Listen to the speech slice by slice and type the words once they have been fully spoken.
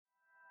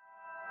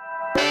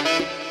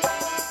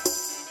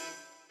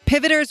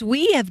Pivoters,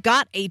 we have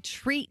got a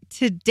treat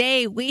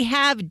today. We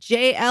have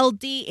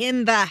JLD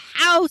in the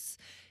house.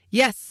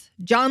 Yes,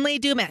 John Lee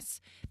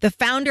Dumas, the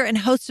founder and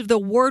host of the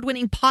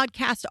award-winning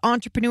podcast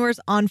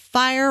Entrepreneurs on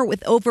Fire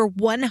with over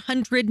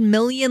 100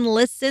 million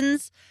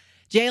listens.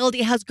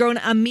 JLD has grown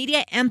a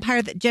media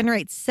empire that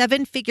generates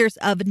 7 figures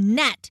of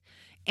net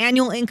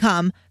annual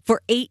income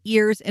for 8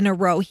 years in a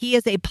row. He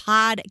is a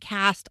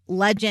podcast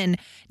legend.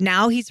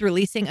 Now he's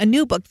releasing a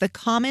new book, The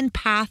Common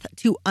Path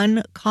to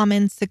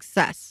Uncommon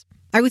Success.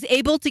 I was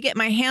able to get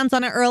my hands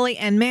on it early,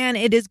 and man,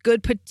 it is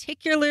good,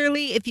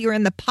 particularly if you're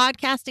in the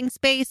podcasting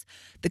space,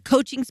 the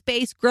coaching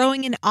space,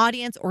 growing an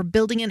audience, or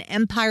building an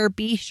empire.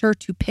 Be sure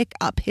to pick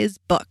up his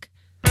book.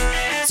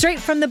 Straight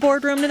from the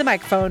boardroom to the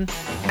microphone,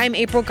 I'm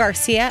April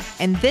Garcia,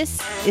 and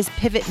this is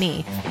Pivot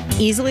Me,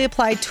 easily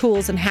applied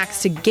tools and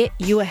hacks to get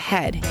you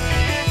ahead.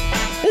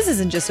 This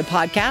isn't just a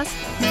podcast.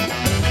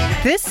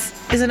 This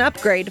is an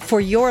upgrade for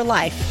your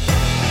life.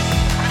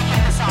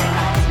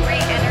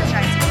 Great,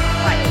 energizing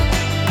life.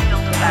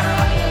 Build a better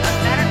life. A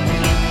better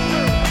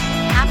you.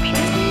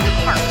 Happiness in the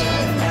heart.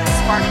 A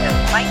spark that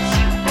lights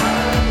you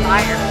on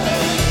fire.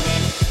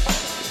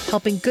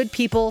 Helping good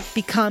people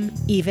become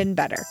even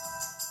better.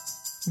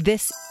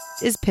 This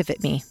is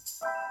Pivot Me.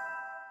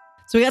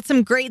 So we got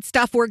some great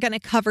stuff we're going to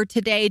cover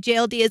today.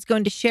 JLD is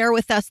going to share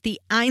with us the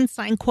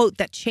Einstein quote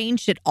that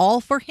changed it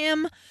all for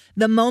him,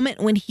 the moment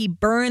when he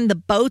burned the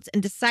boats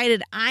and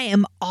decided, I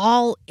am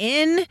all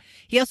in.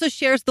 He also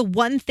shares the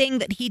one thing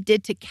that he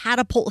did to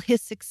catapult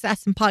his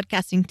success in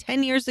podcasting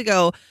 10 years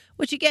ago,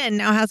 which again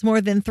now has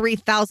more than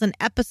 3,000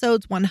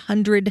 episodes,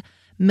 100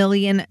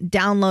 million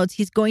downloads.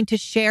 He's going to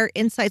share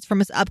insights from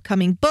his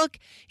upcoming book.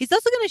 He's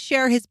also going to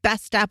share his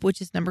best step, which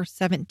is number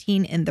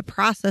 17 in the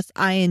process.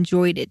 I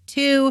enjoyed it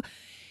too.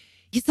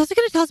 He's also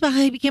going to tell us about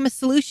how he became a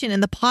solution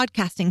in the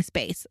podcasting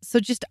space. So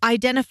just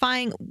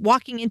identifying,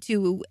 walking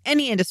into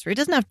any industry, it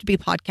doesn't have to be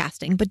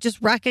podcasting, but just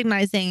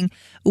recognizing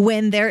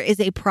when there is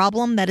a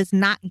problem that is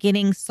not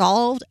getting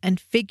solved and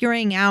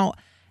figuring out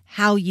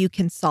how you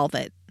can solve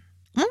it.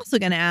 I'm also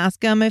going to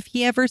ask him if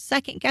he ever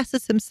second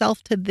guesses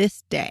himself to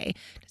this day.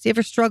 Does he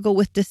ever struggle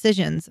with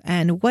decisions?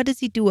 And what does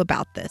he do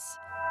about this?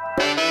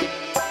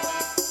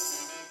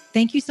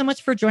 Thank you so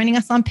much for joining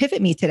us on Pivot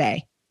Me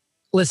today.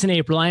 Listen,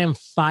 April, I am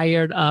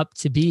fired up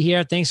to be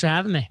here. Thanks for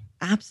having me.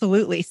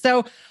 Absolutely.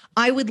 So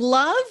I would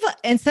love,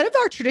 instead of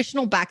our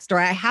traditional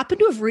backstory, I happen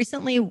to have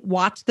recently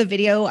watched the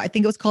video. I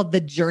think it was called The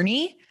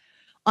Journey,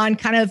 on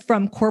kind of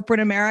from corporate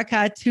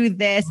America to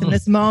this and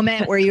this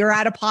moment where you're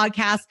at a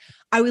podcast.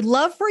 I would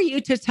love for you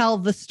to tell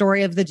the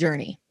story of the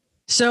journey.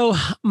 So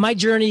my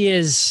journey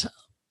is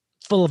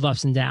full of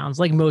ups and downs,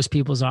 like most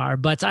people's are.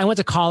 But I went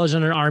to college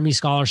on an Army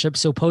scholarship.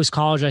 So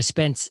post-college, I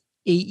spent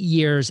 8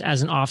 years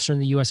as an officer in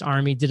the U.S.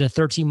 Army, did a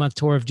 13-month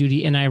tour of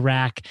duty in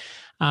Iraq,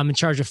 in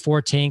charge of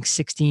 4 tanks,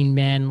 16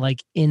 men,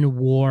 like in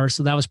war.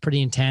 So that was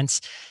pretty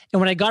intense. And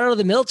when I got out of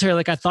the military,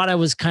 like I thought I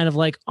was kind of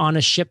like on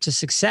a ship to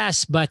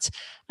success, but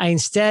I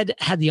instead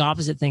had the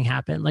opposite thing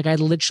happen. Like I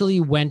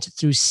literally went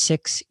through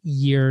 6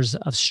 years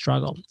of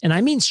struggle. And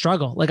I mean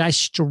struggle. Like I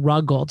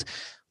struggled.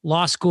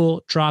 Law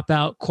school,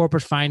 dropout,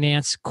 corporate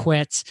finance,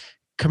 quit,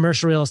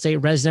 commercial real estate,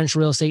 residential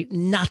real estate,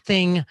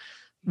 nothing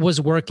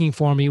was working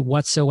for me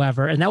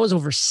whatsoever. And that was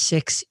over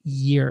 6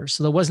 years.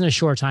 So that wasn't a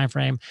short time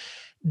frame.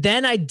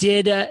 Then I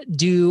did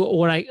do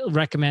what I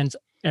recommend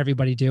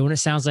everybody do. And it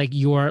sounds like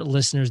your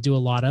listeners do a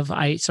lot of.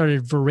 I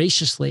started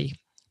voraciously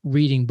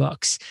reading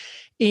books.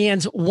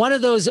 And one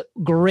of those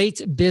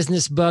great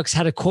business books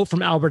had a quote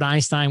from Albert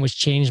Einstein, which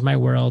changed my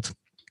world.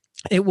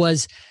 It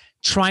was,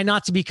 try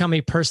not to become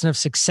a person of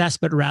success,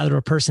 but rather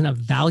a person of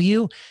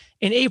value.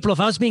 In April, if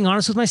I was being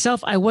honest with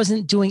myself, I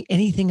wasn't doing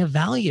anything of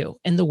value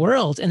in the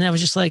world. And I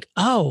was just like,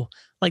 oh,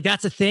 like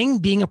that's a thing,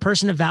 being a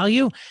person of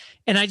value.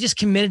 And I just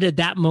committed at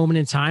that moment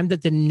in time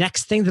that the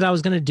next thing that I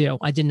was going to do,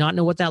 I did not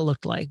know what that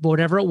looked like, but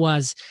whatever it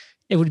was,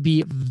 it would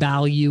be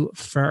value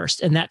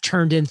first. And that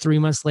turned in 3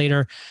 months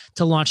later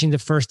to launching the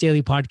first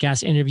daily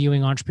podcast,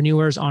 interviewing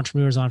entrepreneurs,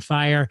 Entrepreneurs on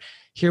Fire.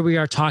 Here we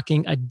are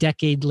talking a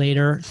decade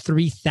later,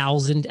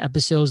 3,000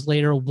 episodes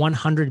later,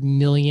 100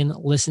 million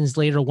listens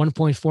later,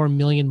 1.4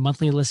 million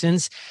monthly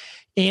listens,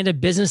 and a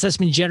business that's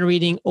been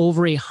generating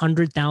over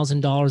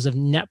 $100,000 of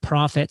net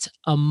profit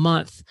a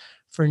month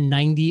for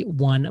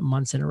 91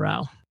 months in a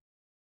row.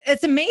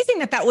 It's amazing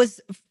that that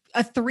was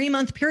a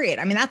 3-month period.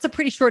 I mean, that's a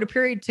pretty short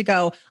period to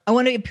go, I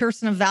want to be a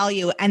person of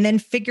value, and then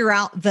figure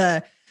out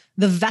the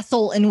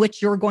vessel in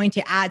which you're going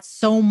to add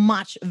so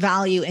much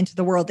value into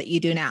the world that you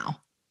do now.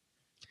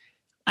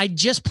 I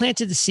just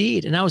planted the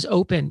seed and I was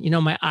open. You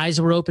know, my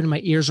eyes were open, my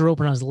ears were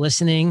open. I was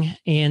listening.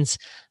 And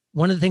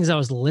one of the things I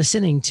was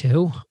listening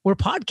to were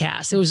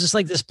podcasts. It was just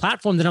like this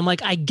platform that I'm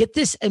like, I get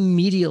this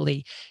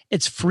immediately.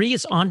 It's free.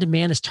 It's on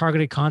demand. It's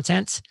targeted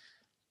content.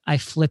 I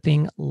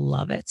flipping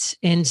love it.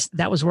 And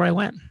that was where I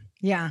went.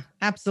 Yeah,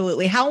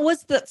 absolutely. How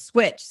was the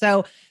switch?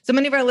 So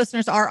many of our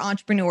listeners are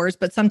entrepreneurs,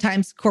 but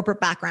sometimes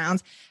corporate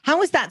backgrounds. How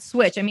was that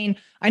switch? I mean,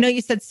 I know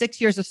you said 6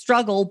 years of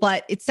struggle,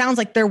 but it sounds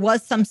like there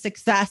was some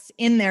success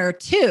in there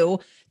too,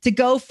 to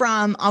go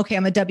from, okay,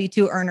 I'm a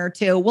W-2 earner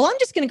to, well, I'm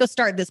just going to go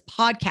start this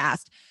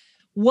podcast.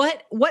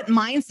 What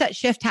mindset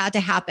shift had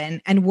to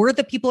happen? And were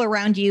the people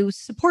around you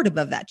supportive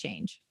of that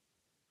change?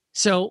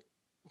 So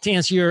to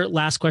answer your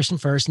last question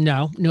first,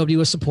 no, nobody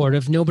was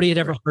supportive. Nobody had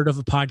ever heard of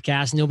a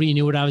podcast. Nobody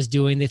knew what I was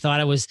doing. They thought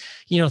I was,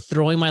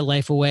 throwing my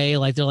life away.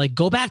 Like they're like,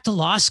 go back to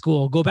law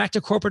school, go back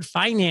to corporate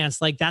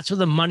finance. Like that's where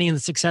the money and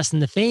the success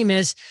and the fame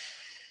is.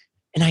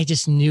 And I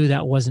just knew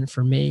that wasn't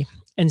for me.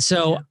 And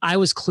so I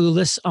was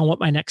clueless on what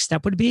my next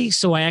step would be.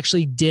 So I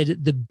actually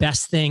did the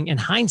best thing in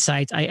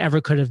hindsight I ever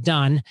could have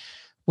done,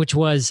 which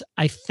was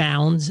I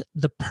found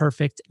the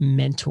perfect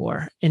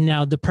mentor. And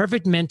now the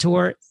perfect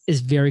mentor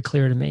is very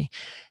clear to me.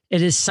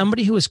 It is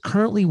somebody who is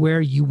currently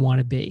where you want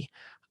to be.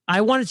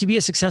 I wanted to be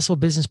a successful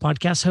business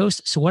podcast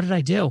host. So what did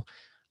I do?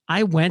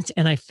 I went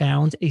and I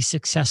found a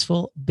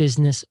successful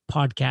business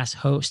podcast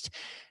host.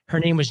 Her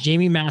name was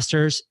Jamie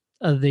Masters,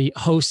 the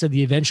host of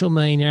The Eventual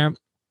Millionaire.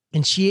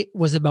 And she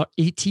was about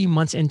 18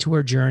 months into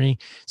her journey.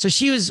 So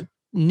she was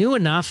new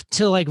enough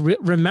to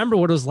remember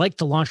what it was like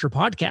to launch her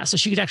podcast. So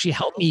she could actually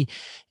help me,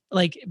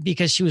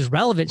 because she was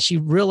relevant. She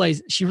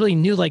realized she really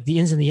knew the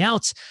ins and the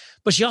outs,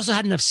 but she also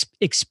had enough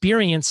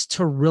experience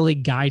to really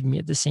guide me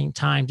at the same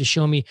time, to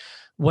show me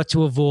what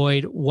to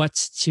avoid,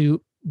 what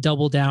to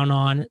double down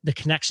on, the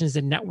connections,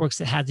 the networks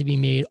that had to be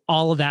made,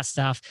 all of that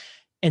stuff.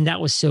 And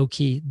that was so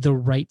key, the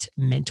right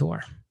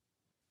mentor.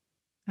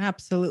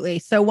 Absolutely.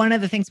 So one of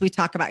the things we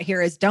talk about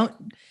here is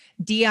don't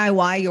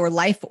DIY your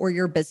life or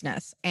your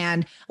business.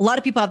 And a lot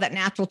of people have that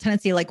natural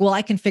tendency well,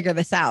 I can figure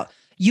this out.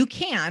 You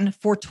can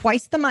for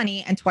twice the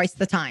money and twice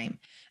the time.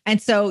 And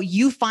so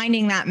you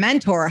finding that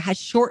mentor has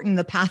shortened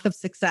the path of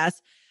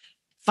success.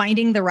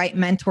 Finding the right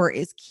mentor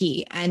is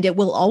key, and it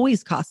will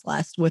always cost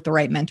less with the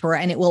right mentor,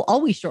 and it will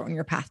always shorten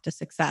your path to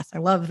success. I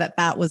love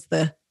that was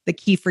the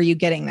key for you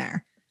getting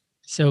there.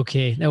 So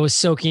key. That was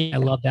so key. I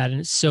love that. And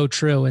it's so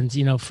true. And,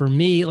 for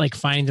me,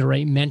 finding the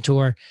right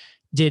mentor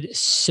did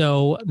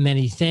so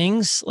many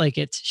things.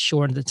 It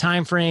shortened the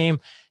time frame.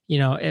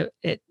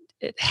 It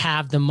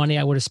halved the money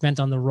I would have spent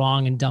on the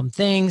wrong and dumb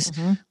things.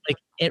 Mm-hmm.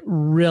 It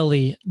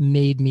really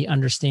made me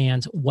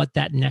understand what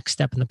that next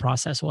step in the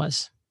process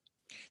was.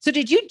 So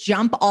did you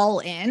jump all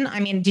in? I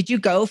mean, did you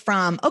go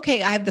from,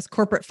 okay, I have this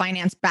corporate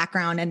finance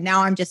background and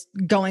now I'm just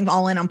going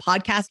all in on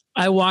podcast?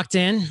 I walked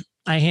in,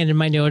 I handed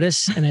my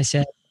notice and I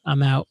said,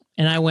 I'm out.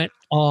 And I went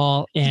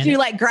all in. Did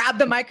you grab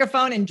the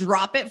microphone and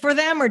drop it for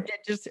them, or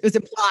it was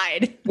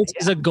applied? This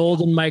is a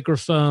golden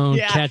microphone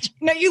catch.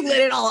 No, you lit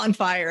it all on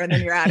fire and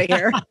then you're out of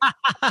here.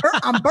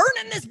 I'm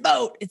burning this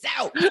boat. It's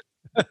out.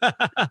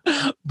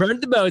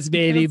 Burn the boats,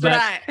 baby.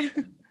 That's right.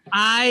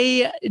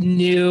 I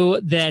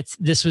knew that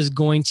this was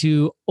going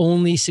to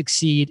only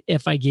succeed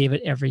if I gave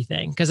it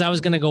everything, because I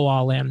was going to go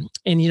all in.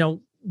 And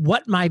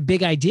what my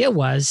big idea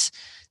was,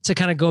 to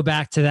kind of go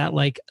back to that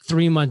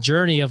 3-month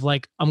journey of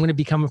I'm going to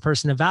become a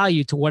person of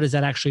value, to what does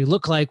that actually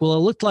look like? Well, it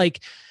looked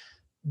like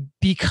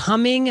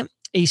becoming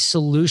a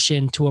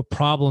solution to a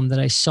problem that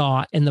I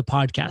saw in the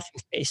podcasting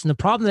space. And the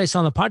problem that I saw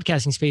in the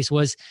podcasting space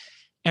was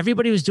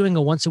everybody was doing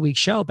a once a week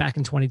show back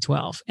in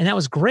 2012. And that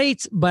was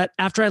great. But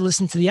after I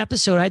listened to the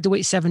episode, I had to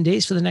wait 7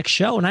 days for the next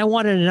show. And I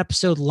wanted an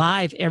episode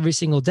live every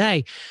single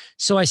day.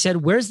 So I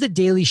said, where's the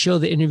daily show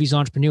that interviews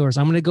entrepreneurs?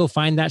 I'm going to go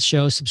find that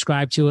show,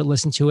 subscribe to it,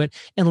 listen to it,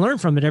 and learn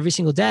from it every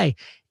single day.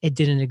 It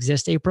didn't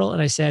exist, April.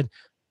 And I said,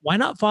 why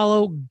not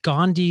follow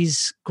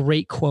Gandhi's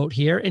great quote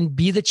here and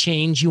be the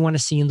change you want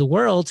to see in the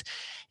world?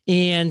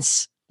 And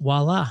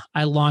voila,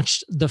 I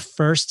launched the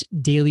first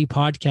daily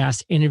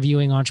podcast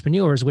interviewing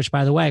entrepreneurs, which,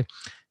 by the way,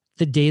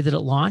 the day that it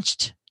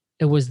launched,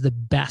 it was the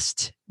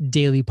best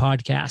daily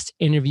podcast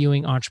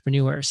interviewing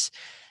entrepreneurs.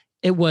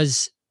 It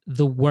was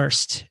the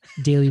worst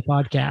daily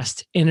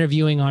podcast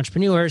interviewing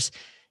entrepreneurs.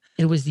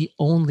 It was the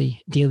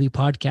only daily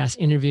podcast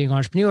interviewing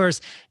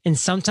entrepreneurs. And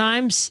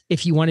sometimes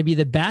if you want to be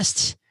the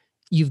best,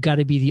 you've got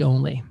to be the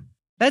only.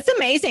 That's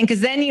amazing,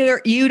 because then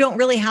you don't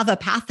really have a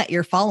path that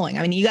you're following.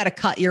 I mean, you got to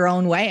cut your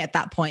own way at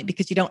that point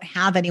because you don't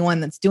have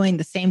anyone that's doing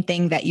the same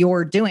thing that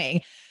you're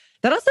doing.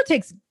 That also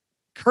takes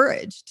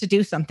courage to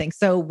do something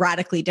so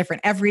radically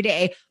different every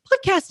day.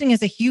 Podcasting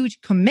is a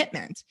huge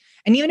commitment.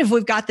 And even if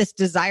we've got this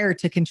desire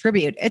to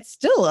contribute, it's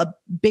still a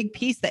big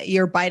piece that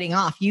you're biting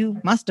off.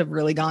 You must have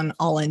really gone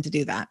all in to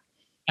do that.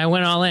 I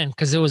went all in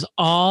because it was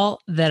all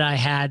that I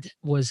had,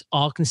 was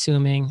all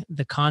consuming.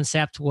 The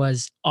concept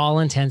was all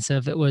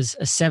intensive. It was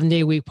a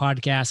 7-day week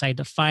podcast. I had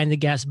to find the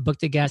guest, book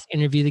the guest,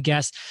 interview the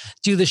guest,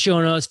 do the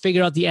show notes,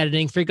 figure out the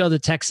editing, figure out the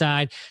tech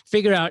side,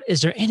 figure out,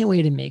 is there any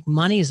way to make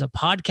money as a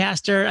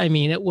podcaster? I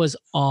mean, it was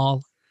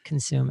all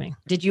consuming.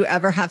 Did you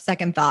ever have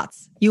second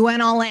thoughts? You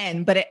went all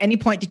in, but at any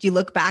point, did you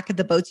look back at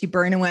the boats you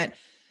burned and went,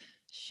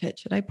 shit,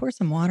 should I pour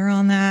some water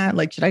on that?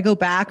 Should I go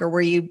back? Or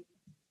were you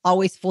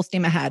always full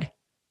steam ahead?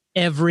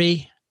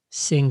 Every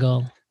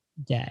single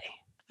day.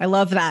 I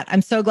love that.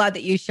 I'm so glad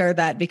that you shared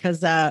that,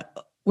 because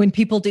when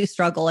people do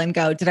struggle and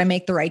go, did I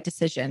make the right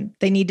decision?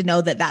 They need to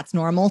know that that's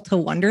normal to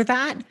wonder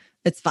that.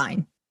 It's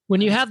fine.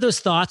 When you have those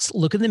thoughts,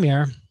 look in the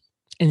mirror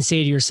and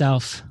say to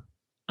yourself,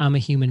 I'm a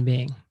human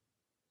being.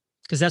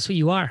 Because that's what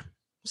you are.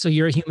 So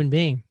you're a human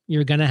being.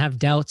 You're going to have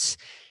doubts.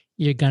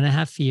 You're going to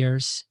have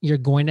fears. You're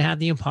going to have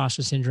the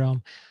imposter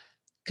syndrome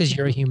because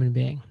you're a human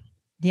being.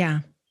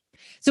 Yeah.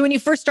 So when you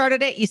first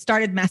started it, you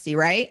started messy,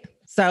 right?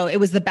 So it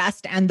was the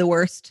best and the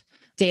worst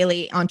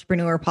daily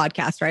entrepreneur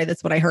podcast, right?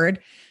 That's what I heard.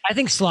 I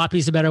think sloppy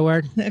is a better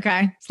word.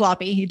 Okay.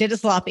 Sloppy. You did a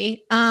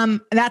sloppy.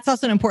 That's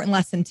also an important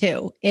lesson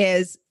too,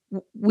 is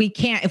we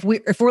can't,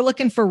 if we're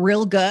looking for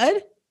real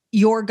good,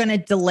 you're going to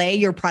delay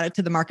your product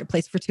to the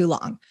marketplace for too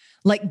long.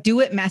 Like do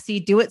it messy,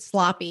 do it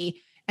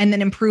sloppy, and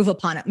then improve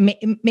upon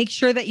it. Make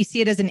sure that you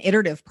see it as an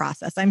iterative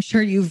process. I'm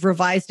sure you've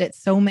revised it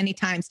so many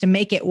times to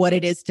make it what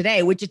it is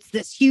today, which it's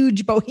this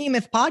huge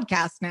behemoth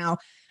podcast now.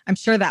 I'm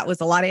sure that was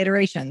a lot of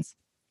iterations.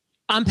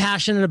 I'm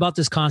passionate about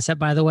this concept,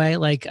 by the way.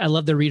 Like I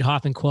love the Reid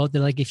Hoffman quote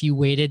that like, if you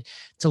waited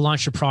to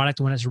launch your product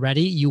when it's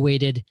ready, you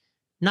waited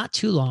not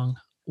too long,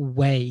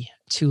 way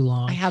too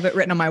long. I have it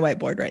written on my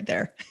whiteboard right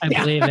there. I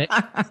believe it.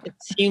 It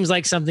seems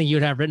like something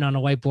you'd have written on a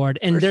whiteboard.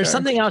 And there's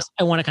something else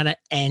I want to kind of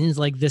end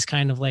like this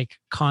kind of like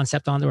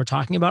concept on that we're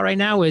talking about right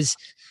now is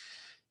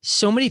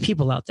so many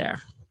people out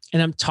there.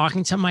 And I'm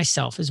talking to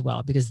myself as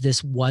well, because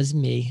this was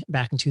me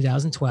back in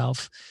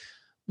 2012.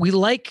 We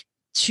like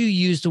to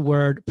use the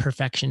word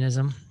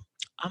perfectionism.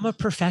 I'm a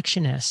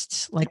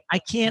perfectionist. Like I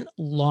can't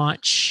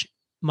launch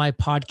my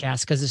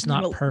podcast because it's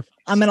not perfect.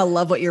 I'm going to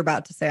love what you're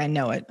about to say. I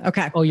know it.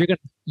 Okay. Oh,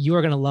 you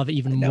are going to love it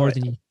even more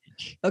than you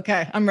think.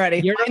 Okay. I'm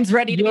ready. Mine's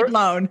ready to be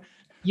blown.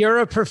 You're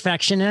a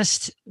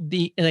perfectionist.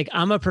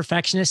 I'm a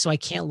perfectionist, so I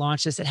can't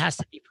launch this. It has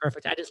to be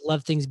perfect. I just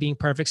love things being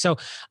perfect. So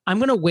I'm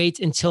going to wait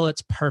until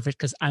it's perfect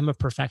because I'm a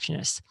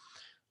perfectionist.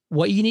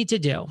 What you need to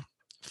do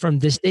from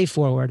this day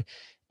forward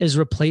is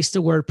replace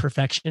the word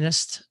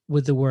perfectionist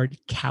with the word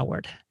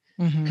coward,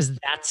 because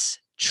that's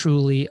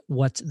truly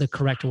what the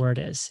correct word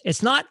is.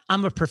 It's not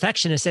I'm a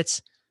perfectionist.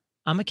 It's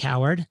I'm a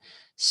coward.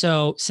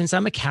 So since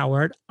I'm a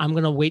coward, I'm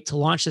going to wait to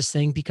launch this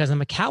thing because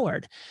I'm a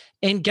coward.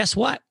 And guess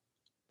what?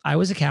 I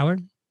was a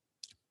coward.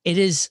 It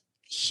is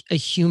a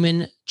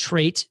human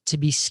trait to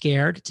be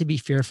scared, to be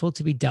fearful,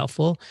 to be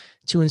doubtful,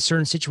 to in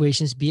certain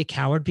situations be a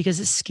coward,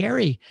 because it's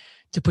scary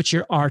to put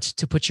your art,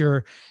 to put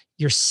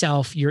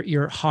yourself,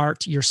 your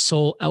heart, your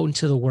soul out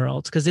into the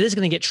world, because it is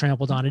going to get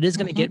trampled on. It is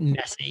going to get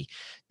messy,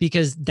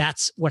 because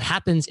that's what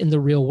happens in the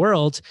real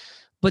world.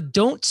 But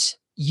don't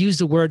use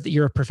the word that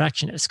you're a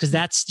perfectionist, because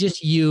that's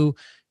just you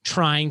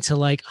trying to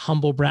like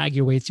humble brag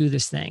your way through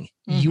this thing.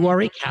 You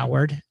are a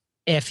coward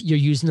if you're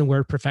using the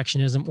word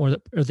perfectionism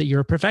or that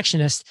you're a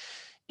perfectionist.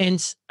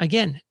 And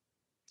again,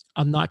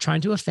 I'm not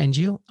trying to offend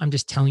you. I'm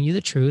just telling you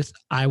the truth.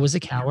 I was a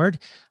coward.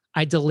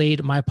 I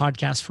delayed my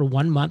podcast for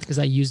 1 month because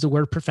I used the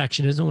word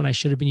perfectionism when I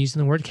should have been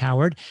using the word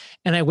coward.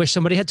 And I wish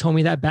somebody had told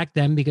me that back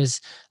then,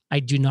 because I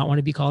do not want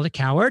to be called a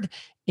coward.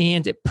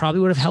 And it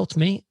probably would have helped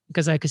me,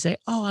 because I could say,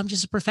 oh, I'm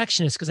just a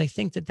perfectionist, because I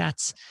think that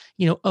that's,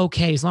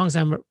 okay, as long as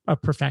I'm a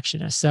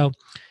perfectionist. So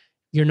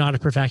you're not a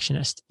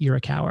perfectionist. You're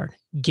a coward.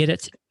 Get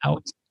it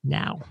out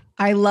now.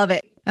 I love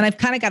it. And I've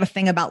kind of got a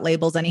thing about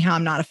labels anyhow.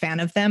 I'm not a fan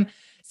of them.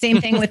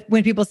 Same thing with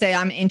when people say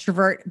I'm an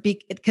introvert,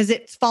 because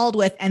it's followed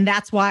with, and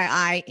that's why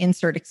I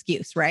insert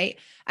excuse, right?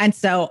 And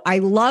so I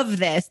love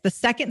this. The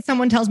second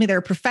someone tells me they're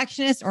a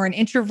perfectionist or an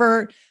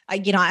introvert,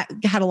 I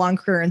had a long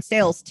career in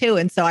sales too.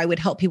 And so I would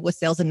help people with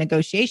sales and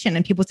negotiation,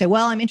 and people say,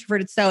 well, I'm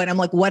introverted. And I'm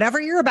like,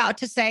 whatever you're about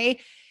to say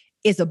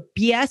is a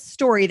BS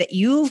story that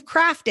you've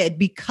crafted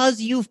because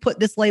you've put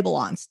this label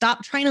on.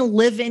 Stop trying to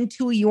live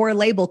into your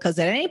label, because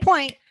at any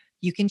point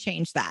you can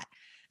change that.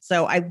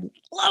 So I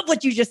love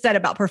what you just said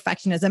about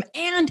perfectionism,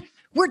 and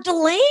we're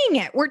delaying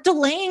it. We're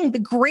delaying the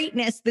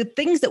greatness, the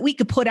things that we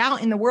could put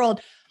out in the world.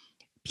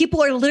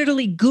 People are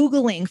literally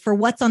Googling for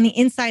what's on the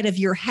inside of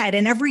your head.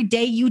 And every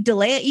day you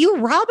delay it, you're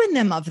robbing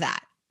them of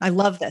that. I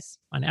love this.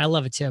 I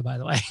love it too, by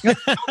the way.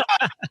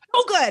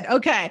 Oh, good.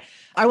 Okay.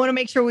 I want to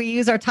make sure we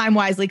use our time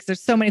wisely, because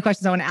there's so many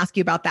questions I want to ask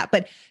you about that.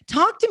 But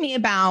talk to me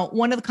about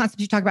one of the concepts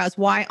you talk about is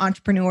why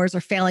entrepreneurs are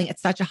failing at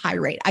such a high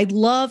rate. I'd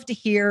love to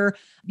hear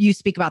you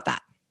speak about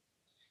that.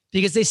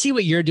 Because they see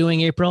what you're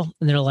doing, April,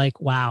 and they're like,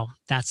 wow,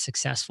 that's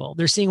successful.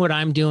 They're seeing what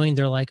I'm doing.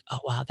 They're like, oh,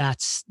 wow,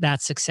 that's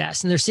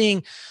success. And they're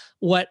seeing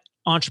what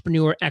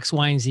entrepreneur X,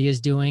 Y, and Z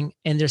is doing.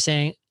 And they're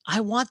saying,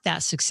 I want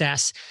that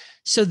success.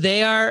 So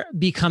they are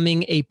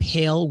becoming a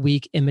pale,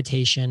 weak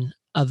imitation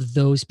of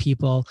those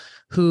people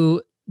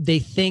who they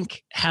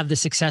think have the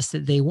success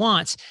that they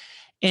want.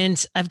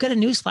 And I've got a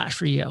newsflash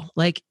for you.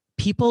 Like,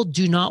 people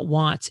do not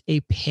want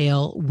a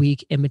pale,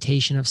 weak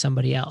imitation of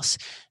somebody else.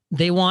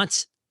 They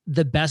want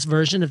the best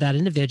version of that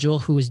individual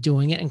who is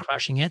doing it and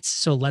crushing it.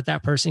 So let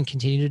that person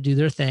continue to do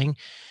their thing.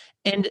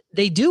 And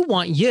they do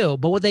want you,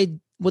 but what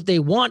they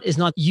want is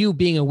not you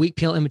being a weak,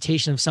 pale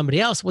imitation of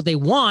somebody else. What they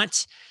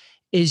want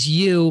is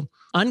you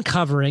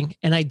uncovering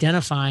and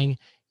identifying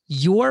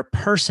your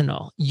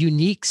personal,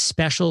 unique,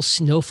 special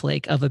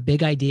snowflake of a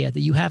big idea that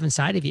you have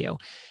inside of you.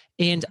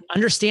 and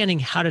understanding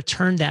how to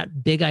turn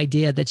that big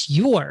idea that's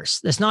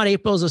yours, that's not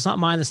April's, that's not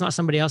mine, that's not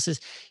somebody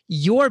else's,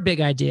 your big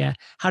idea,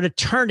 how to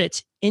turn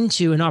it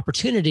into an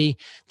opportunity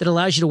that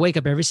allows you to wake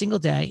up every single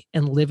day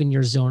and live in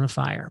your zone of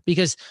fire.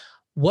 Because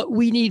what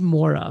we need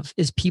more of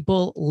is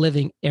people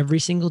living every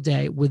single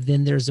day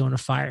within their zone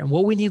of fire. And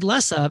what we need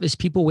less of is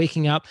people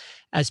waking up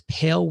as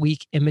pale,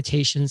 weak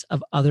imitations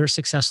of other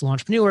successful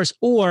entrepreneurs,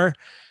 or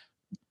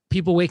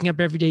people waking up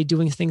every day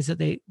doing things that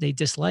they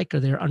dislike or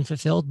they're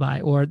unfulfilled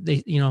by, or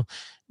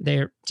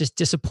they're just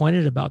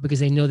disappointed about because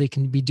they know they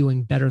can be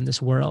doing better in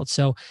this world.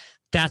 So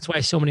that's why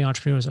so many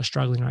entrepreneurs are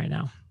struggling right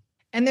now.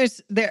 And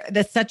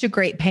that's such a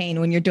great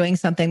pain when you're doing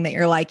something that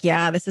you're like,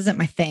 yeah, this isn't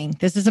my thing.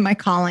 This isn't my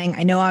calling.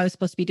 I know I was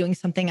supposed to be doing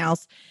something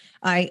else.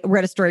 I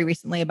read a story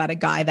recently about a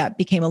guy that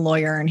became a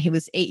lawyer, and he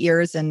was 8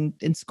 years in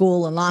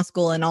school and law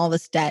school and all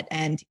this debt.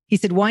 And he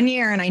said 1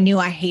 year, and I knew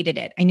I hated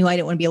it. I knew I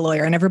didn't want to be a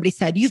lawyer. And everybody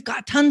said, you've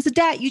got tons of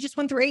debt. You just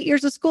went through 8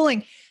 years of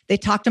schooling. They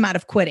talked him out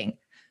of quitting.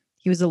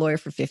 He was a lawyer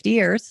for 50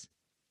 years.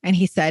 And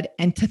he said,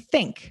 and to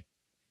think,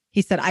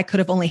 he said, I could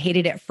have only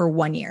hated it for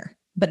 1 year.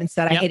 But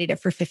instead I hated it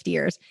for 50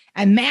 years.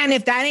 And man,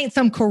 if that ain't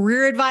some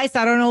career advice,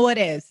 I don't know what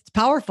is. It's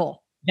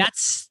powerful.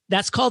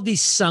 That's called the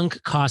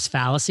sunk cost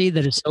fallacy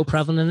that is so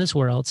prevalent in this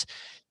world.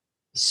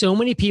 So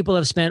many people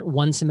have spent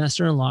one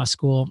semester in law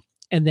school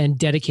and then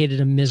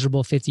dedicated a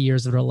miserable 50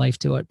 years of their life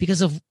to it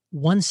because of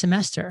one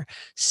semester.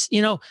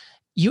 You know,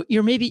 you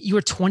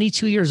were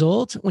 22 years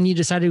old when you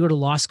decided to go to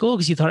law school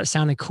because you thought it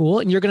sounded cool,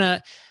 and you're going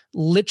to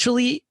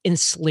literally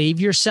enslave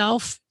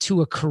yourself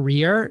to a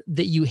career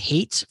that you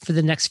hate for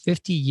the next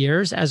 50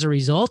 years as a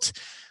result.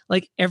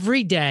 Like,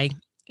 every day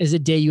is a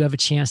day you have a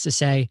chance to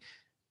say,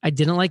 I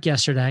didn't like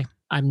yesterday.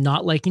 I'm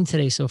not liking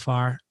today so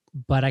far,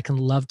 but I can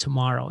love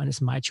tomorrow, and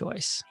it's my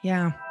choice.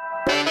 Yeah.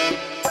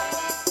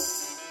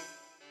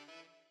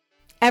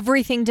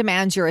 Everything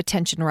demands your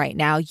attention right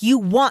now. You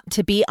want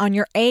to be on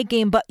your A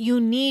game, but you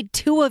need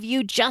two of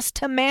you just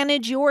to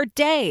manage your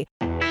day.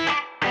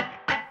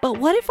 But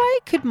what if I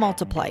could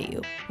multiply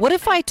you? What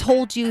if I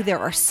told you there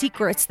are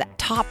secrets that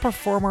top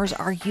performers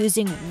are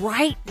using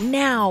right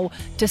now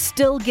to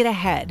still get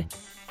ahead?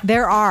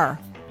 There are,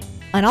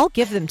 and I'll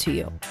give them to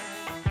you.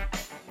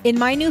 In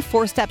my new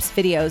 4 Steps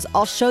videos,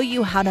 I'll show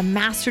you how to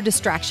master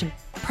distraction,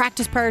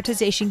 practice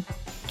prioritization,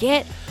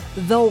 get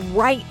the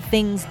right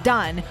things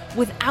done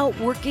without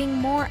working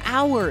more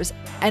hours.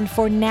 And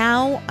for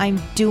now, I'm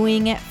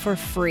doing it for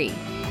free.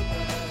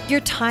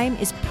 Your time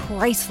is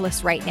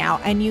priceless right now,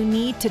 and you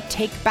need to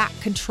take back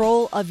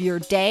control of your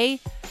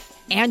day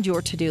and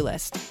your to-do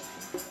list.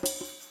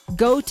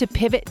 Go to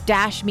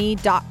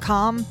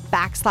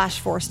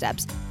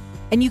pivot-me.com/4steps,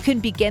 and you can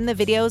begin the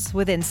videos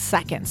within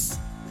seconds.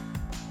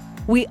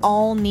 We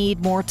all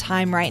need more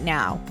time right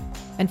now,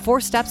 and 4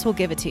 Steps will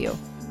give it to you.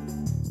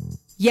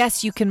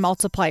 Yes, you can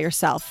multiply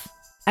yourself,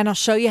 and I'll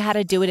show you how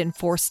to do it in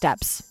 4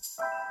 steps.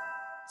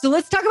 So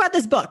let's talk about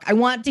this book. I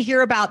want to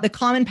hear about The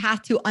Common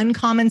Path to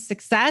Uncommon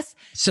Success.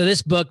 So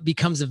this book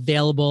becomes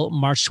available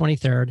March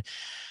 23rd.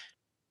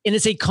 And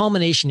it's a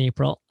culmination,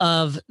 April,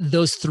 of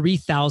those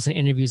 3,000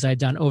 interviews I've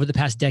done over the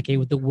past decade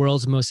with the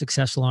world's most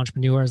successful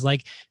entrepreneurs.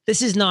 Like,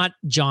 this is not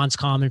John's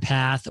common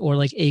path or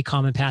like a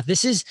common path.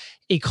 This is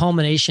a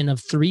culmination of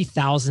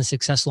 3,000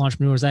 successful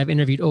entrepreneurs I've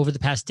interviewed over the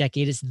past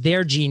decade. It's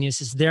their genius,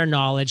 it's their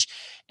knowledge.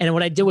 And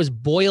what I did was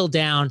boil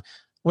down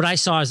what I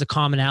saw as the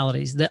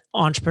commonalities that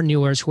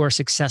entrepreneurs who are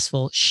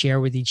successful share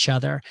with each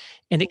other.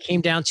 And it came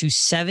down to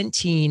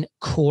 17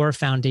 core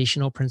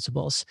foundational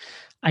principles.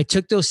 I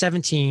took those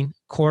 17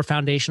 core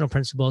foundational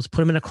principles,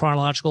 put them in a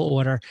chronological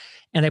order,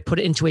 and I put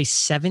it into a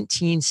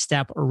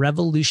 17-step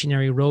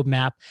revolutionary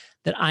roadmap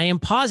that I am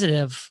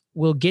positive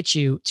will get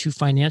you to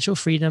financial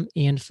freedom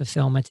and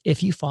fulfillment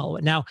if you follow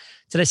it. Now,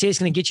 did I say it's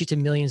going to get you to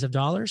millions of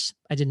dollars?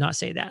 I did not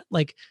say that.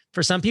 Like,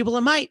 for some people,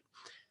 it might.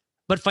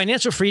 But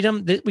financial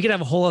freedom, we could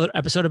have a whole other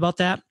episode about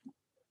that.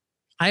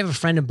 I have a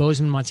friend in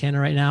Bozeman, Montana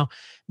right now,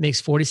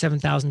 makes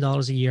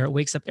 $47,000 a year,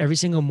 wakes up every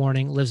single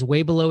morning, lives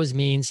way below his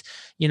means,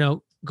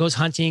 goes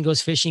hunting,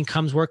 goes fishing,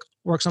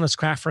 works on his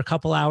craft for a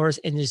couple hours,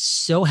 and is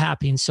so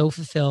happy and so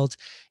fulfilled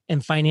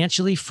and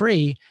financially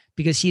free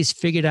because he has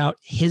figured out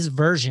his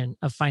version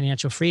of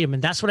financial freedom.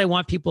 And that's what I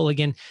want people,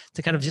 again,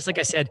 to kind of, just like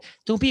I said,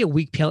 don't be a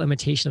weak, pale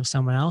imitation of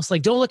someone else.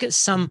 Like, don't look at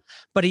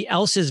somebody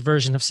else's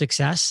version of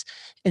success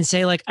and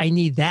say, like, I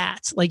need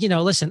that. Like,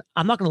 listen,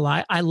 I'm not going to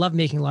lie. I love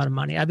making a lot of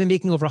money. I've been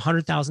making over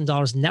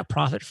 $100,000 net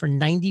profit for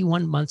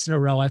 91 months in a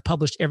row. I've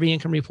published every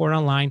income report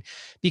online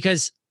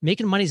because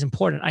making money is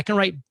important. I can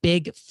write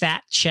big,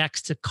 fat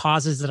checks to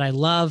causes that I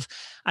love.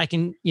 I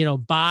can,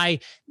 buy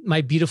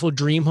my beautiful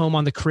dream home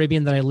on the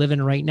Caribbean that I live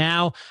in right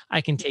now.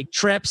 I can take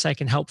trips. I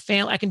can help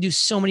family. I can do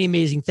so many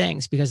amazing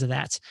things because of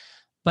that.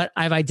 But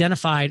I've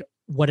identified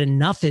what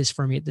enough is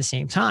for me at the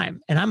same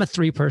time. And I'm a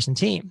 3-person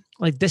team.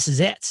 Like, this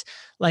is it.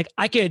 Like,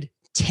 I could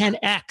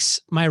 10x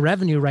my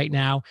revenue right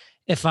now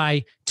if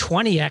I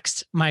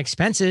 20x my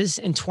expenses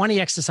and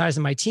 20x the size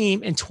of my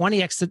team and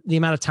 20x the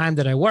amount of time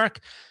that I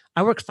work.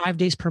 I work 5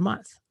 days per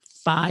month.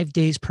 5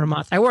 days per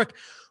month. I work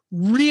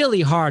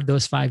really hard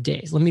those 5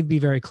 days. Let me be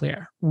very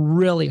clear.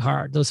 Really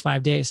hard those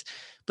 5 days.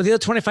 But the other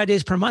 25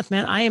 days per month,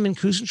 man, I am in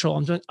cruise control.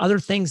 I'm doing other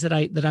things that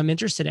I'm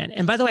interested in.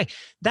 And by the way,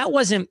 that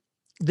wasn't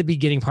the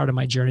beginning part of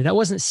my journey. That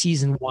wasn't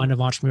season 1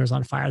 of Entrepreneurs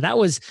on Fire. That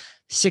was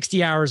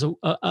 60 hours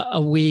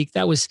a week.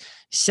 That was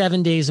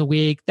 7 days a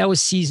week. That was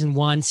season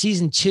 1.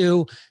 Season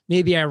 2,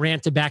 maybe I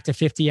ramped it back to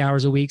 50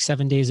 hours a week,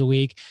 7 days a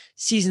week.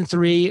 Season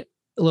 3,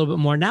 a little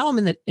bit more. Now I'm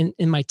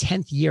in my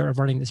 10th year of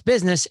running this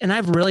business. And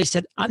I've really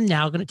said, I'm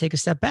now going to take a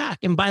step back.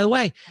 And by the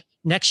way,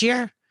 next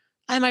year,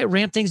 I might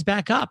ramp things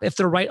back up if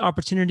the right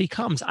opportunity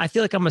comes. I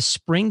feel like I'm a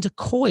spring to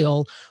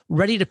coil,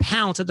 ready to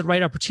pounce at the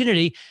right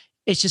opportunity.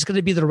 It's just going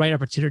to be the right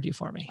opportunity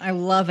for me. I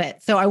love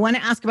it. So I want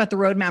to ask about the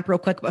roadmap real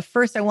quick, but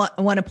first I want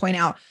to point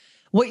out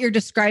what you're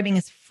describing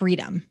is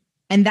freedom.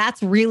 And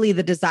that's really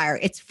the desire.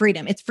 It's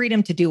freedom. It's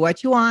freedom to do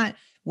what you want,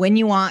 when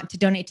you want, to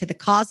donate to the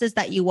causes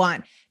that you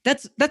want.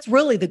 That's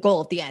really the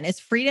goal at the end, is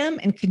freedom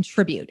and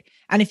contribute.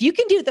 And if you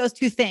can do those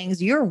two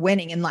things, you're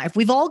winning in life.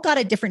 We've all got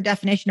a different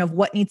definition of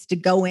what needs to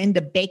go in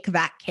to bake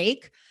that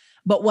cake.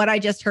 But what I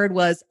just heard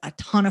was a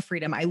ton of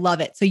freedom. I love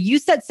it. So you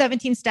said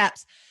 17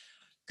 steps.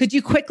 Could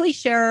you quickly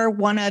share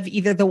one of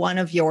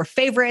your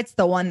favorites,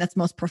 the one that's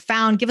most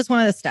profound? Give us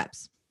one of the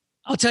steps.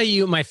 I'll tell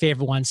you my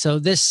favorite one. So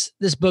this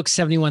book's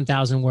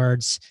 71,000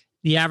 words.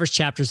 The average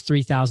chapter is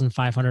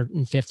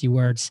 3,550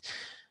 words.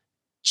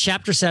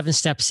 Chapter 7,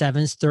 step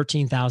 7 is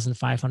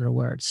 13,500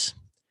 words.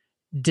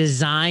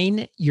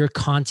 Design your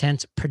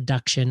content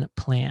production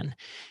plan.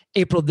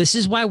 April, this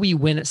is why we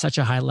win at such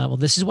a high level.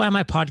 This is why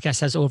my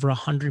podcast has over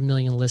 100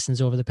 million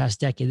listens over the past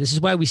decade. This is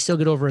why we still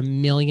get over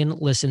 1 million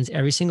listens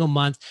every single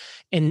month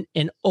and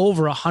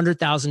over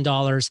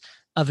 $100,000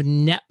 of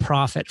net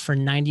profit for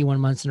 91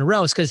 months in a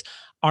row. It's because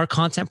our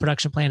content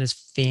production plan is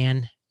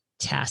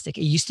fantastic.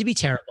 It used to be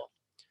terrible.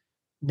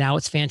 Now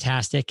it's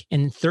fantastic.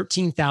 In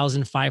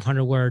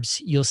 13,500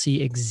 words, you'll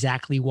see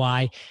exactly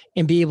why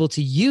and be able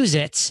to use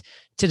it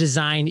to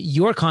design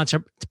your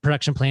content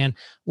production plan,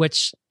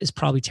 which is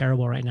probably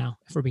terrible right now,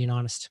 if we're being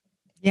honest.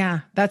 Yeah,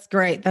 that's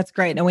great. That's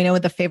great. And we know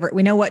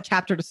what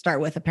chapter to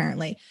start with,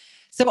 apparently.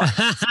 So good.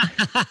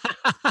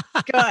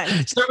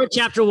 Start with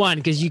chapter 1,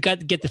 because you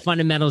got to get the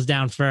fundamentals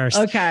down first.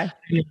 Okay.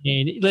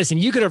 Listen,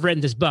 you could have written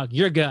this book.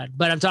 You're good,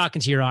 but I'm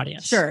talking to your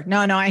audience. Sure.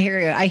 No, I hear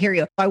you.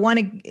 I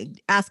want to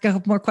ask a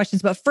couple more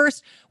questions, but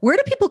first, where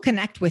do people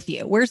connect with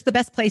you? Where's the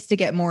best place to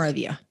get more of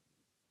you?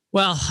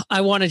 Well,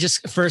 I want to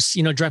just first,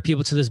 direct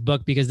people to this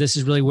book, because this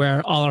is really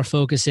where all our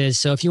focus is.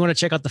 So if you want to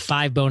check out the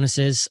 5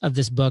 bonuses of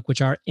this book,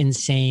 which are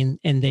insane,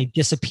 and they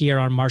disappear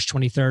on March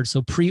 23rd.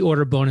 So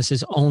pre-order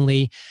bonuses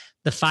only.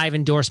 The 5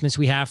 endorsements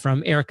we have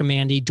from Erica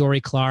Mandy, Dory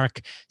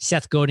Clark,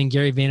 Seth Godin,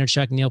 Gary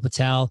Vaynerchuk, Neil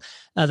Patel.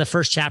 The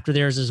first chapter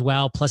there's as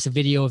well, plus a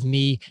video of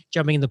me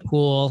jumping in the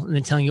pool and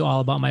then telling you all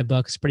about my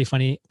book. It's pretty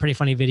funny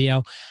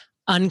video.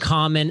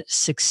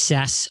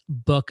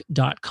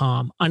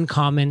 UncommonSuccessBook.com.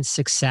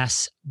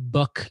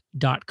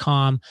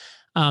 UncommonSuccessBook.com.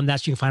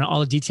 That's you can find out all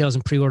the details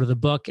and pre-order the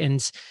book.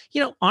 And,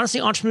 honestly,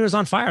 Entrepreneurs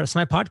on Fire. That's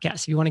my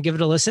podcast. If you want to give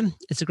it a listen,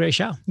 it's a great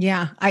show.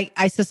 Yeah.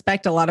 I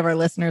suspect a lot of our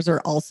listeners are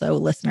also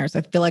listeners.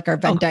 I feel like our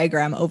Venn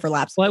diagram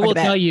overlaps. Well, I will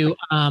tell you,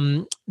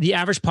 the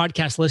average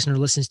podcast listener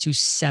listens to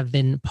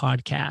 7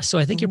 podcasts. So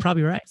I think you're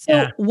probably right.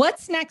 So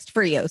what's next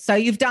for you? So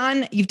you've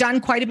done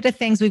quite a bit of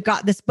things. We've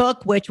got this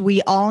book, which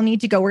we all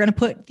need to go. We're going to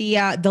put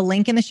the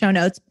link in the show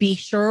notes. Be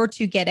sure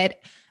to get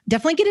it.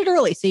 Definitely get it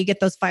early so you get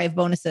those 5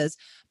 bonuses.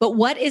 But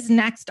what is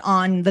next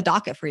on the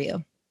docket for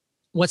you?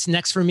 What's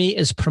next for me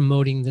is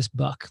promoting this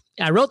book.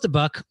 I wrote the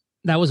book.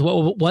 That was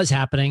what was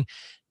happening.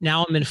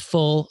 Now I'm in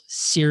full,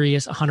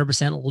 serious,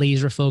 100%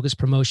 laser focused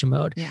promotion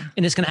mode. Yeah.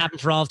 And it's going to happen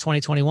for all of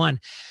 2021.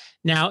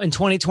 Now in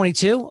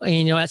 2022,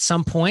 at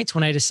some point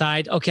when I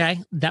decide, okay,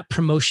 that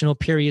promotional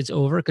period's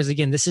over, because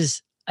again, this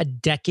is a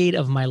decade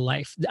of my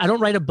life. I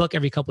don't write a book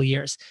every couple of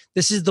years.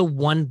 This is the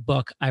one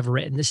book I've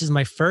written. This is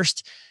my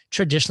first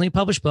traditionally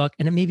published book,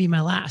 and it may be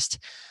my last.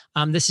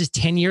 This is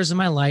 10 years of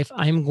my life.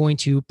 I'm going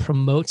to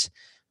promote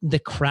the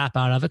crap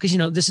out of it, because,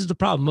 this is the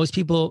problem. Most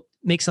people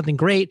make something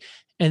great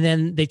and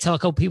then they tell a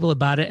couple people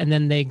about it and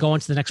then they go on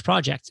to the next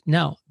project.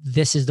 No,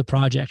 this is the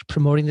project,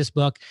 promoting this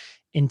book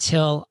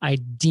until I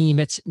deem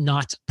it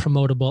not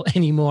promotable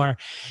anymore.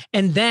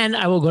 And then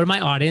I will go to my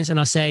audience and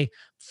I'll say,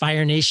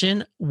 Fire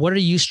Nation, what are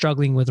you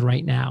struggling with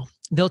right now?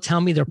 They'll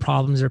tell me their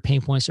problems, their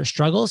pain points, their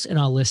struggles, and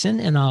I'll listen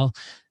and I'll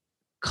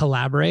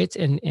collaborate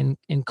and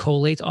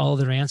collate all of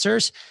their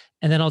answers.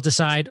 And then I'll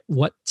decide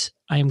what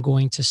I am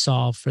going to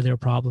solve for their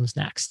problems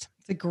next.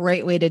 It's a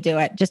great way to do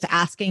it. Just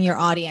asking your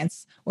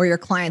audience or your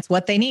clients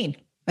what they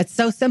need. It's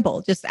so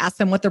simple. Just ask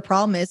them what their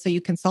problem is so you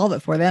can solve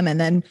it for them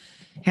and then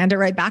hand it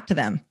right back to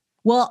them.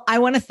 Well, I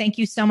want to thank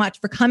you so much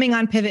for coming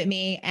on Pivot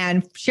Me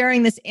and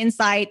sharing this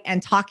insight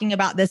and talking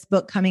about this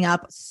book coming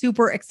up.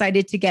 Super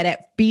excited to get it.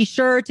 Be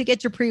sure to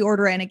get your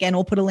pre-order in. Again,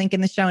 we'll put a link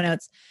in the show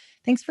notes.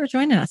 Thanks for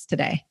joining us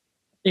today.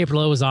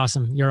 April, it was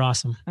awesome. You're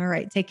awesome. All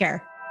right. Take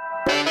care.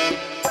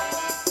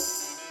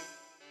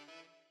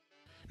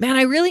 Man,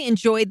 I really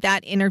enjoyed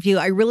that interview.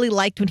 I really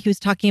liked when he was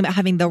talking about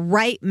having the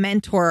right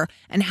mentor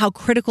and how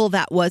critical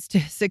that was to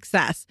his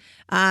success.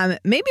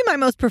 Maybe my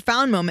most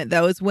profound moment,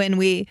 though, is when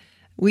we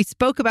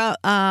spoke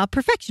about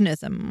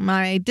perfectionism,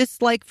 my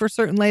dislike for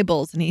certain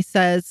labels. And he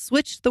says,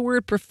 switch the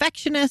word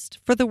perfectionist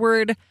for the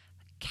word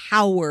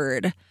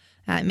coward.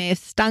 It may have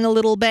stung a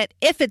little bit.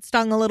 If it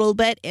stung a little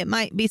bit, it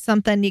might be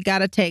something you got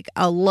to take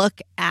a look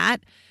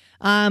at.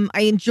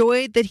 I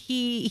enjoyed that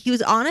he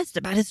was honest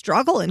about his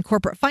struggle in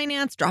corporate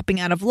finance, dropping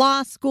out of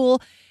law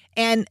school.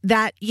 And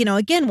that,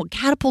 again, what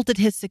catapulted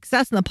his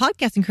success in the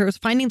podcasting career was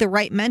finding the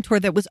right mentor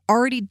that was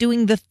already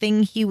doing the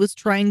thing he was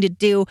trying to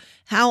do.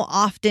 How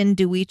often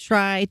do we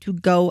try to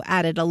go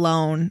at it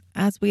alone?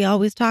 As we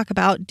always talk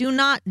about, do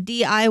not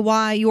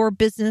DIY your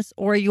business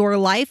or your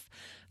life.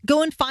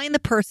 Go and find the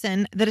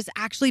person that is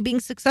actually being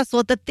successful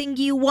at the thing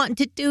you want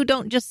to do.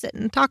 Don't just sit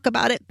and talk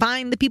about it.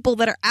 Find the people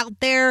that are out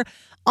there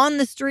on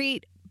the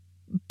street,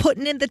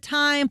 putting in the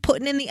time,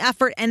 putting in the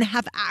effort, and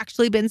have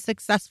actually been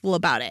successful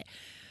about it.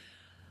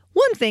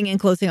 One thing in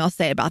closing I'll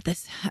say about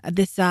this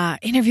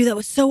interview that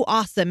was so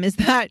awesome is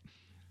that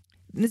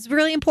it's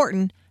really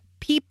important.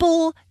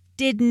 People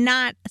did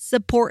not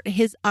support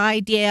his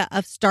idea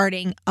of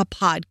starting a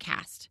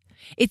podcast.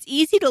 It's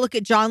easy to look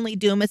at John Lee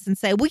Dumas and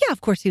say, well, yeah, of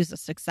course he was a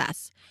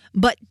success.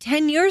 But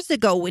 10 years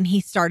ago when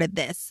he started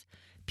this,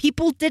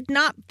 people did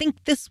not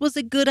think this was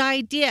a good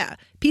idea.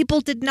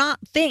 People did not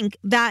think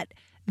that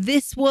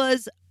this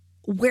was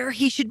where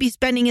he should be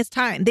spending his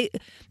time. They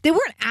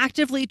weren't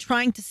actively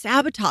trying to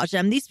sabotage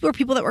him. These were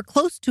people that were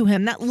close to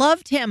him, that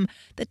loved him,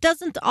 that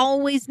doesn't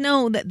always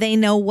know that they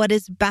know what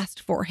is best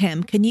for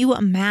him. Can you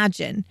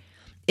imagine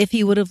if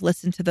he would have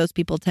listened to those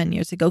people 10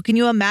 years ago? Can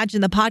you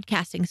imagine the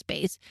podcasting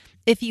space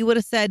if he would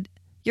have said,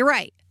 you're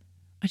right,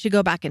 I should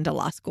go back into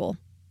law school?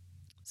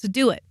 So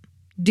do it.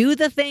 Do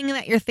the thing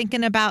that you're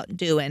thinking about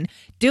doing.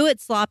 Do it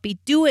sloppy.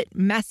 Do it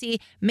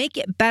messy. Make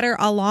it better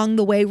along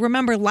the way.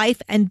 Remember,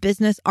 life and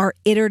business are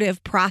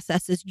iterative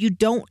processes. You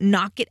don't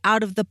knock it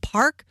out of the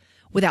park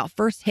without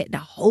first hitting a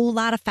whole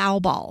lot of foul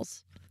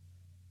balls.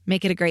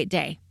 Make it a great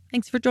day.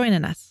 Thanks for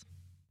joining us.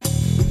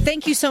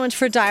 Thank you so much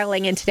for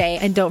dialing in today.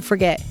 And don't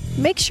forget,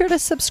 make sure to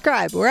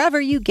subscribe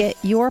wherever you get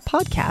your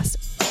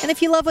podcast. And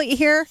if you love what you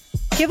hear,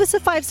 give us a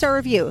 5-star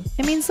review.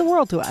 It means the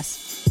world to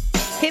us.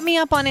 Hit me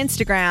up on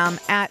Instagram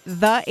at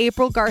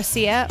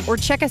 @theaprilgarcia or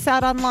check us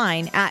out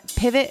online at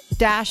pivot-me.com.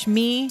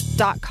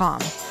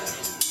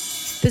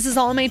 This is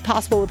all made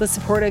possible with the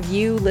support of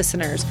you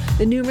listeners,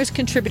 the numerous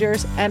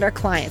contributors, and our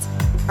clients.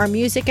 Our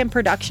music and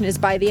production is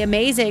by the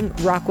amazing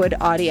Rockwood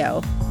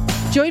Audio.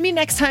 Join me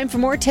next time for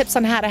more tips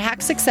on how to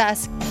hack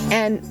success.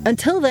 And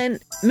until then,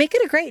 make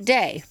it a great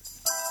day.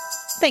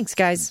 Thanks,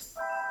 guys.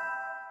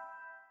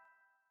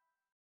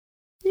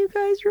 You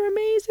guys are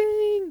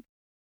amazing.